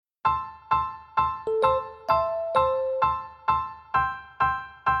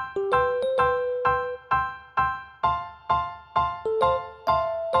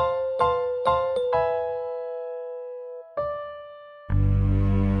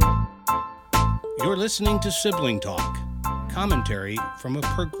You're listening to Sibling Talk, commentary from a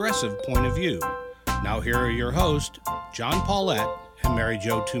progressive point of view. Now here are your hosts, John Paulette and Mary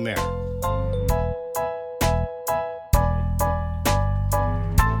Jo Tumer.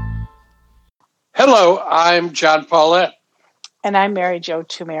 Hello, I'm John Paulette. And I'm Mary Jo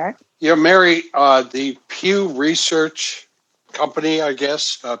Tumer. You're Mary, the Pew Research Company, I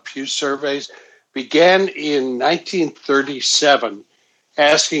guess, Pew Surveys, began in 1937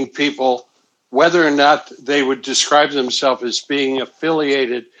 asking people whether or not they would describe themselves as being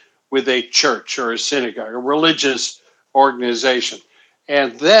affiliated with a church or a synagogue, a religious organization.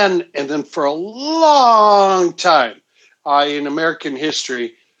 And then for a long time in American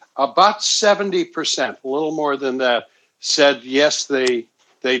history, about 70%, a little more than that, said yes, they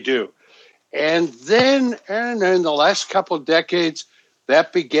do. And then in the last couple of decades,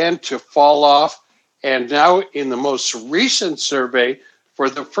 that began to fall off. And now in the most recent survey, for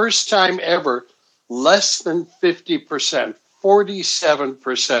the first time ever, less than 50%,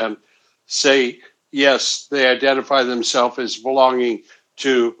 47% say yes, they identify themselves as belonging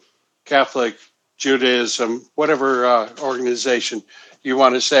to Catholic, Judaism, whatever organization you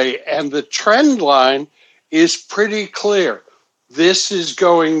want to say. And the trend line is pretty clear. This is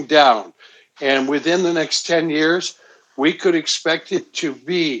going down. And within the next 10 years, we could expect it to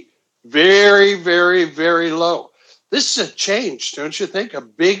be very, very, very low. This is a change, don't you think? A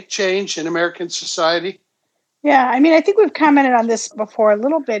big change in American society? Yeah, I mean, I think we've commented on this before a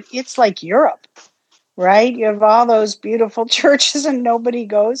little bit. It's like Europe, right? You have all those beautiful churches and nobody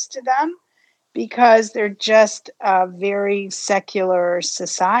goes to them because they're just very secular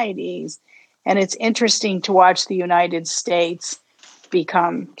societies. And it's interesting to watch the United States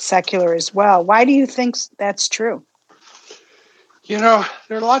become secular as well. Why do you think that's true? You know,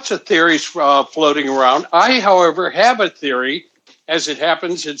 there are lots of theories floating around. I, however, have a theory. As it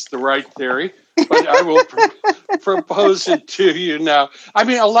happens, it's the right theory, but I will propose it to you now. I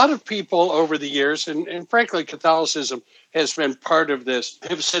mean, a lot of people over the years, and frankly, Catholicism has been part of this,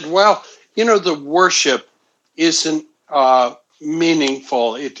 have said, well, you know, the worship isn't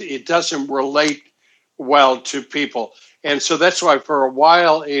meaningful. It doesn't relate well to people. And so that's why for a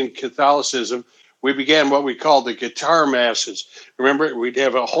while in Catholicism, we began what we call the guitar masses. Remember, we'd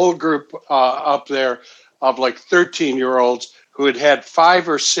have a whole group up there of like 13-year-olds who had had 5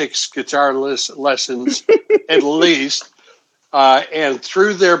 or 6 guitar lessons at least. And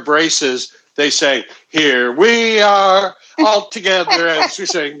through their braces, they sang, "Here we are all together," as we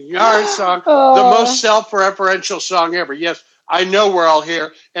sing our song, the most self-referential song ever. Yes, I know we're all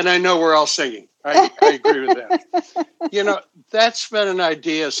here, and I know we're all singing. I agree with that. You know, that's been an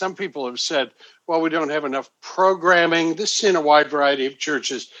idea. Some people have said, well, we don't have enough programming. This is in a wide variety of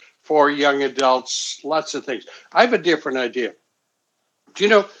churches for young adults, lots of things. I have a different idea. Do you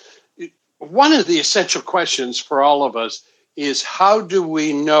know, one of the essential questions for all of us is how do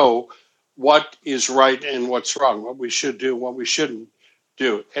we know what is right and what's wrong, what we should do, what we shouldn't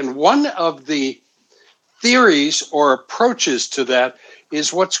do? And one of the theories or approaches to that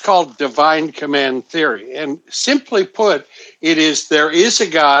is what's called divine command theory. And simply put, it is there is a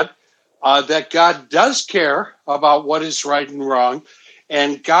God, that God does care about what is right and wrong,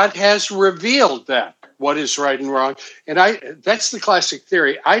 and God has revealed that, what is right and wrong. And that's the classic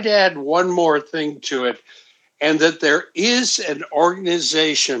theory. I'd add one more thing to it, and that there is an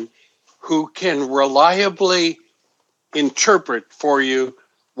organization who can reliably interpret for you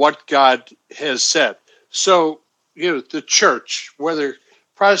what God has said. So, you know, the church, whether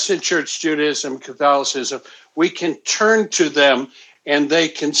Protestant church, Judaism, Catholicism, we can turn to them and they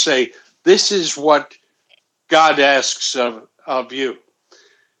can say, this is what God asks of you.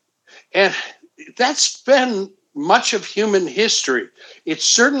 And that's been much of human history. It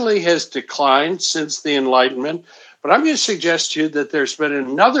certainly has declined since the Enlightenment, but I'm going to suggest to you that there's been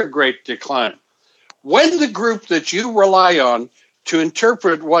another great decline. When the group that you rely on to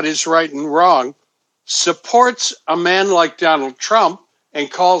interpret what is right and wrong supports a man like Donald Trump and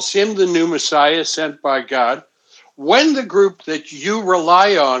calls him the new Messiah sent by God, when the group that you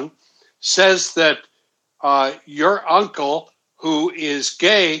rely on says that your uncle who is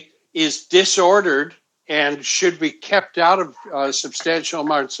gay is disordered and should be kept out of substantial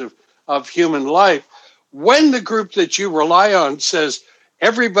amounts of human life, when the group that you rely on says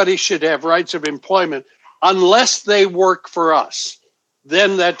everybody should have rights of employment unless they work for us,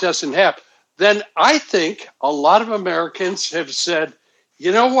 then that doesn't happen. Then I think a lot of Americans have said,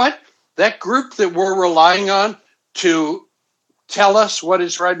 you know what? That group that we're relying on to tell us what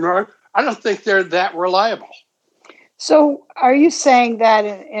is right and wrong, I don't think they're that reliable. So are you saying that,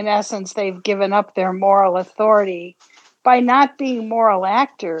 in essence, they've given up their moral authority by not being moral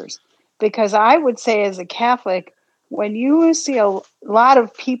actors, Because I would say, as a Catholic, when you see a lot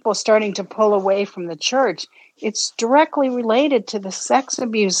of people starting to pull away from the church, it's directly related to the sex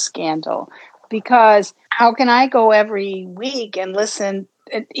abuse scandal. Because how can I go every week and listen,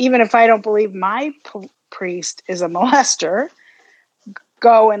 even if I don't believe my priest is a molester,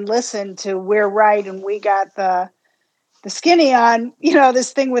 go and listen to We're Right and we got the skinny on,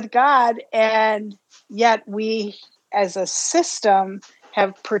 this thing with God, and yet we as a system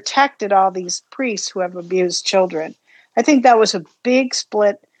have protected all these priests who have abused children. I think that was a big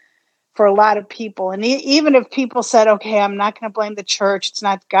split for a lot of people. And even if people said, okay, I'm not going to blame the church, it's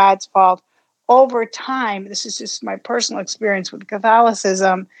not God's fault, over time, this is just my personal experience with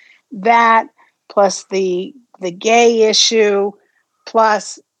Catholicism, that plus the gay issue,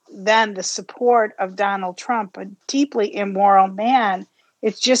 plus then the support of Donald Trump, a deeply immoral man,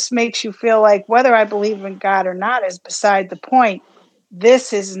 it just makes you feel like whether I believe in God or not is beside the point.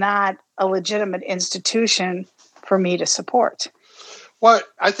 This is not a legitimate institution for me to support. Well,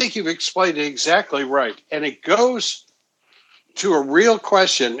 I think you've explained it exactly right. And it goes to a real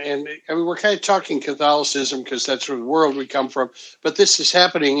question. And I mean, we're kind of talking Catholicism because that's where the world we come from. But this is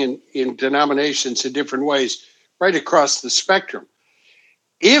happening in denominations in different ways right across the spectrum.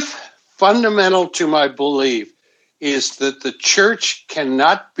 If fundamental to my belief is that the church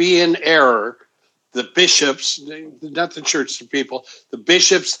cannot be in error, the bishops, not the church, the people, the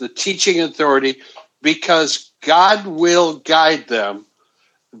bishops, the teaching authority, because God will guide them,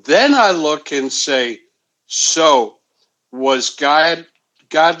 then I look and say, so was God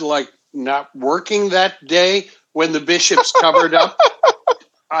like not working that day when the bishops covered up?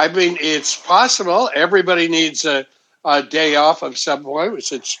 I mean, it's possible. Everybody needs a day off of some point,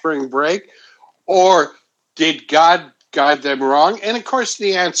 which is spring break. Or did God guide them wrong? And of course,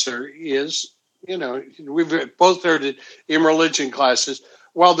 the answer is, we've both heard it in religion classes.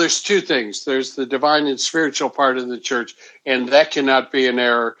 Well, there's two things. There's the divine and spiritual part of the church, and that cannot be an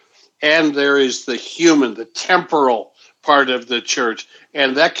error. And there is the human, the temporal part of the church,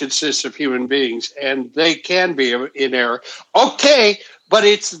 and that consists of human beings, and they can be in error. Okay, but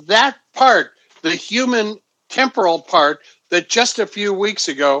it's that part, the human temporal part, that just a few weeks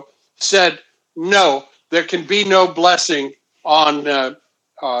ago said, no, there can be no blessing on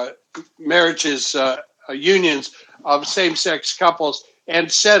marriages, unions of same-sex couples,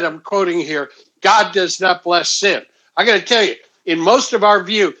 and said, I'm quoting here, God does not bless sin. I got to tell you, in most of our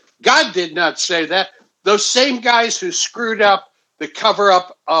view, God did not say that. Those same guys who screwed up the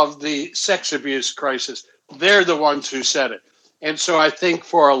cover-up of the sex abuse crisis, they're the ones who said it. And so I think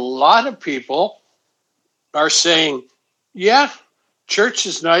for a lot of people are saying, yeah, church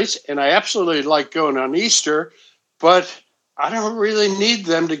is nice, and I absolutely like going on Easter, but I don't really need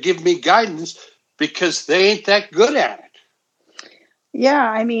them to give me guidance because they ain't that good at it. Yeah,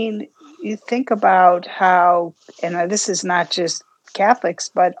 I mean, you think about how, and this is not just Catholics,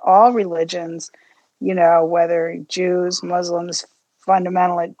 but all religions, whether Jews, Muslims,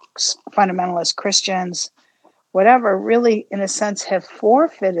 fundamentalist Christians, whatever, really, in a sense, have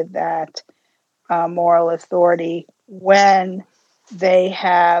forfeited that moral authority when they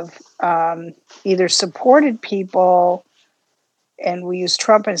have either supported people, and we use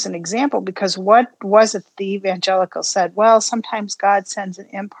Trump as an example, because what was it the evangelical said? Well, sometimes God sends an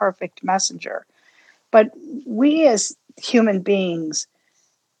imperfect messenger. But we as human beings,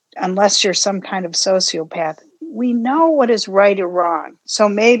 unless you're some kind of sociopath, we know what is right or wrong. So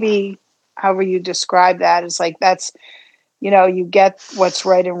maybe, however you describe that, is like that's, you get what's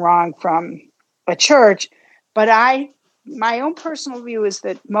right and wrong from a church. But my own personal view is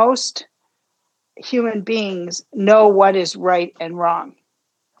that most human beings know what is right and wrong.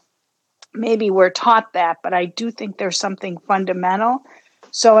 Maybe we're taught that, but I do think there's something fundamental.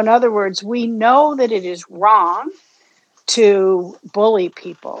 So in other words, we know that it is wrong to bully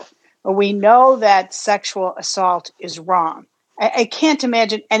people, or we know that sexual assault is wrong. I can't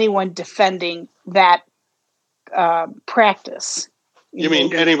imagine anyone defending that practice. You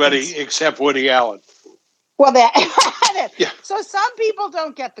mean anybody except Woody Allen? Well, that yeah. So some people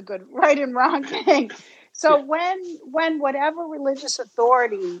don't get the good, right and wrong thing. So when whatever religious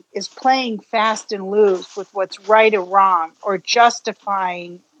authority is playing fast and loose with what's right or wrong, or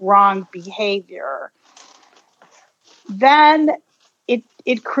justifying wrong behavior, then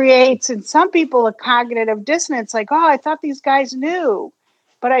it creates in some people a cognitive dissonance, like, oh, I thought these guys knew.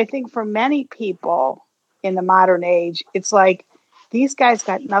 But I think for many people in the modern age, it's like, these guys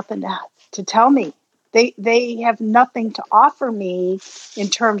got nothing to tell me. They have nothing to offer me in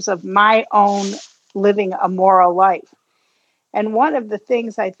terms of my own living a moral life. And one of the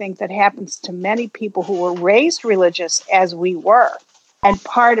things I think that happens to many people who were raised religious, as we were, and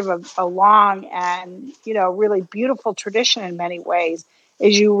part of a long and, really beautiful tradition in many ways,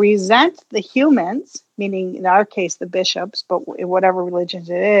 is you resent the humans, meaning in our case, the bishops, but in whatever religion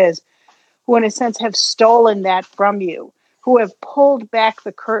it is, who in a sense have stolen that from you, who have pulled back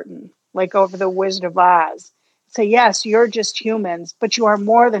the curtain, like over the Wizard of Oz. Say, yes, you're just humans, but you are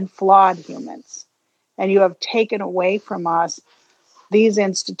more than flawed humans. And you have taken away from us these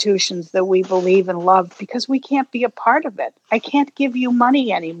institutions that we believe and love because we can't be a part of it. I can't give you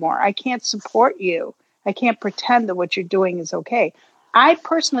money anymore. I can't support you. I can't pretend that what you're doing is okay. I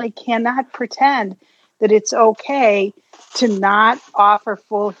personally cannot pretend that it's okay to not offer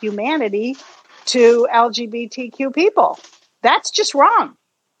full humanity to LGBTQ people. That's just wrong,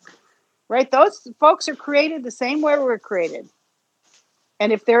 right? Those folks are created the same way we were created.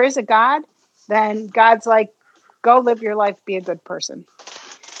 And if there is a God, then God's like, go live your life, be a good person.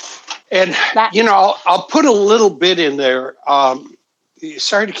 And, I'll put a little bit in there.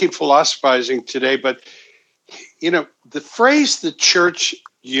 Sorry to keep philosophizing today, but, the phrase the church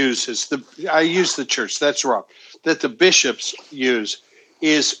uses, I use the church, that's wrong, that the bishops use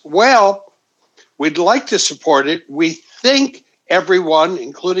is, well, we'd like to support it. We think everyone,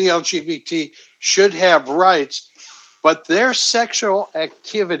 including LGBT, should have rights, but their sexual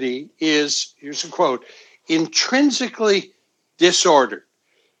activity is, here's a quote, intrinsically disordered.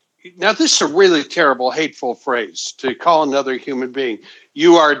 Now, this is a really terrible, hateful phrase to call another human being.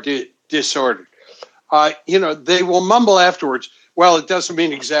 You are disordered. They will mumble afterwards, well, it doesn't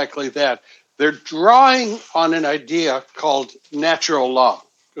mean exactly that. They're drawing on an idea called natural law.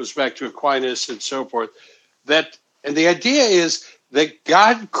 It goes back to Aquinas and so forth. And the idea is that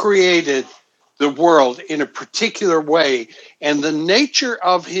God created the world in a particular way, and the nature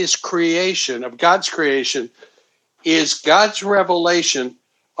of his creation, of God's creation, is God's revelation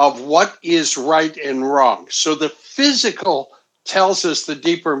of what is right and wrong. So the physical tells us the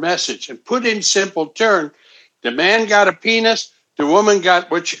deeper message. And put in simple terms, the man got a penis, the woman got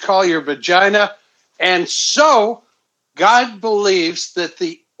what you call your vagina, and so God believes that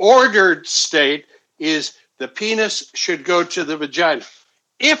the ordered state is the penis should go to the vagina.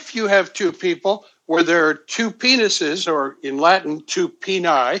 If you have two people where there are two penises, or in Latin, two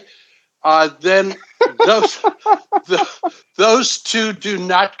peni, then those two do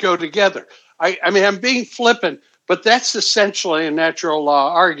not go together. I mean, I'm being flippant, but that's essentially a natural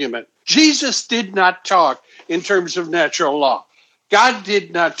law argument. Jesus did not talk in terms of natural law. God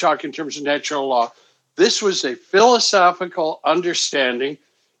did not talk in terms of natural law. This was a philosophical understanding.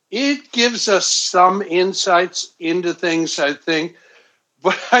 It gives us some insights into things, I think.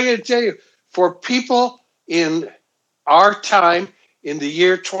 But I got to tell you, for people in our time, in the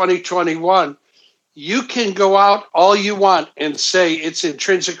year 2021, you can go out all you want and say it's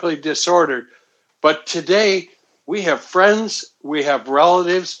intrinsically disordered. But today, we have friends, we have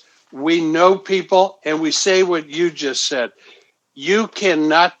relatives, we know people, and we say what you just said. You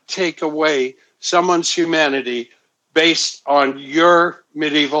cannot take away someone's humanity based on your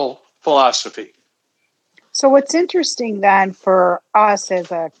medieval philosophy. So what's interesting then for us as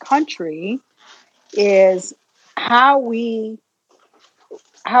a country is how we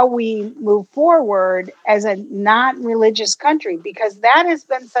move forward as a non-religious country, because that has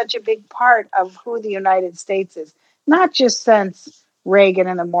been such a big part of who the United States is, not just since Reagan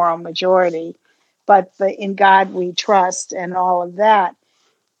and the moral majority, but the in God we trust and all of that.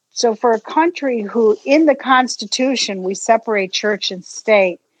 So for a country who in the Constitution we separate church and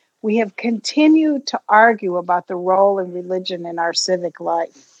state, we have continued to argue about the role of religion in our civic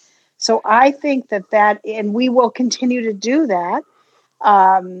life. So I think that, and we will continue to do that,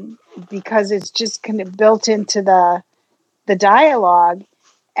 because it's just kind of built into the dialogue.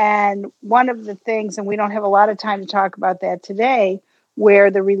 And one of the things, and we don't have a lot of time to talk about that today,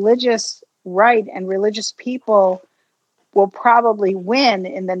 where the religious right and religious people will probably win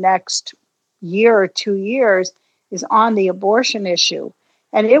in the next year or 2 years, is on the abortion issue.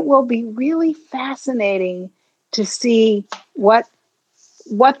 And it will be really fascinating to see what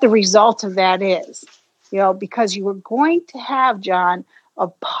the result of that is, because you are going to have, John, a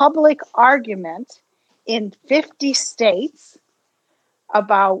public argument in 50 states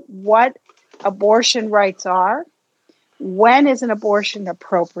about what abortion rights are, when is an abortion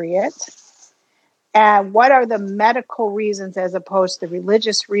appropriate, and what are the medical reasons as opposed to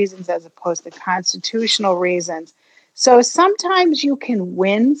religious reasons, as opposed to constitutional reasons. So sometimes you can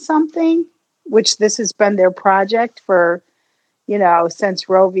win something, which this has been their project for, since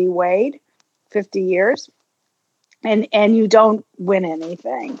Roe v. Wade, 50 years, and you don't win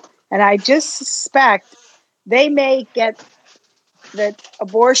anything. And I just suspect they may get that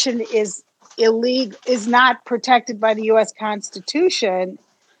abortion is illegal, is not protected by the U.S. Constitution.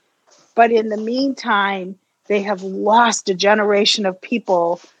 But in the meantime, they have lost a generation of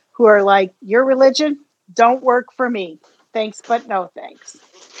people who are like, your religion, don't work for me. Thanks, but no thanks.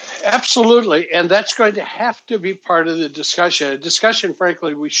 Absolutely. And that's going to have to be part of the discussion. A discussion,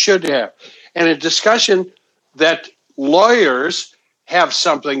 frankly, we should have. And a discussion that lawyers have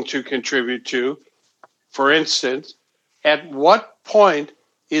something to contribute to. For instance, at what point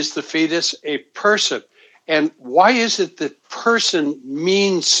is the fetus a person? And why is it that person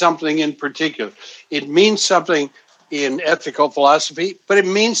means something in particular? It means something in ethical philosophy, but it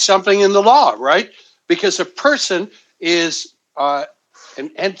means something in the law, right? Because a person is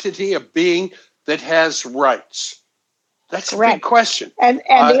an entity, a being that has rights. That's Correct. a big question. And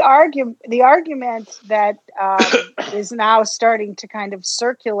the argument that is now starting to kind of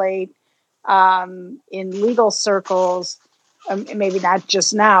circulate in legal circles, maybe not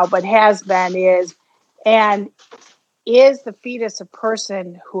just now, but has been, is the fetus a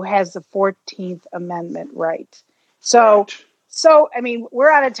person who has the 14th Amendment right? So, I mean,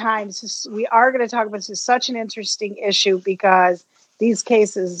 we're out of time. We are going to talk about this. Is such an interesting issue because these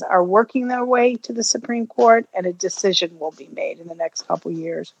cases are working their way to the Supreme Court, and a decision will be made in the next couple of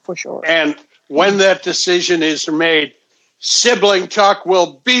years, for sure. And when that decision is made, Sibling Talk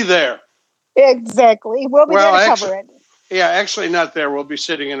will be there. Exactly. We'll be there to cover it. Yeah, actually not there. We'll be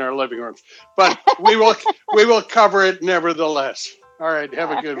sitting in our living rooms. But we will cover it nevertheless. All right, have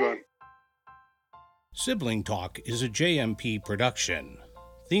a good one. Sibling Talk is a JMP production.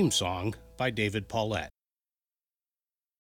 Theme song by David Paulette.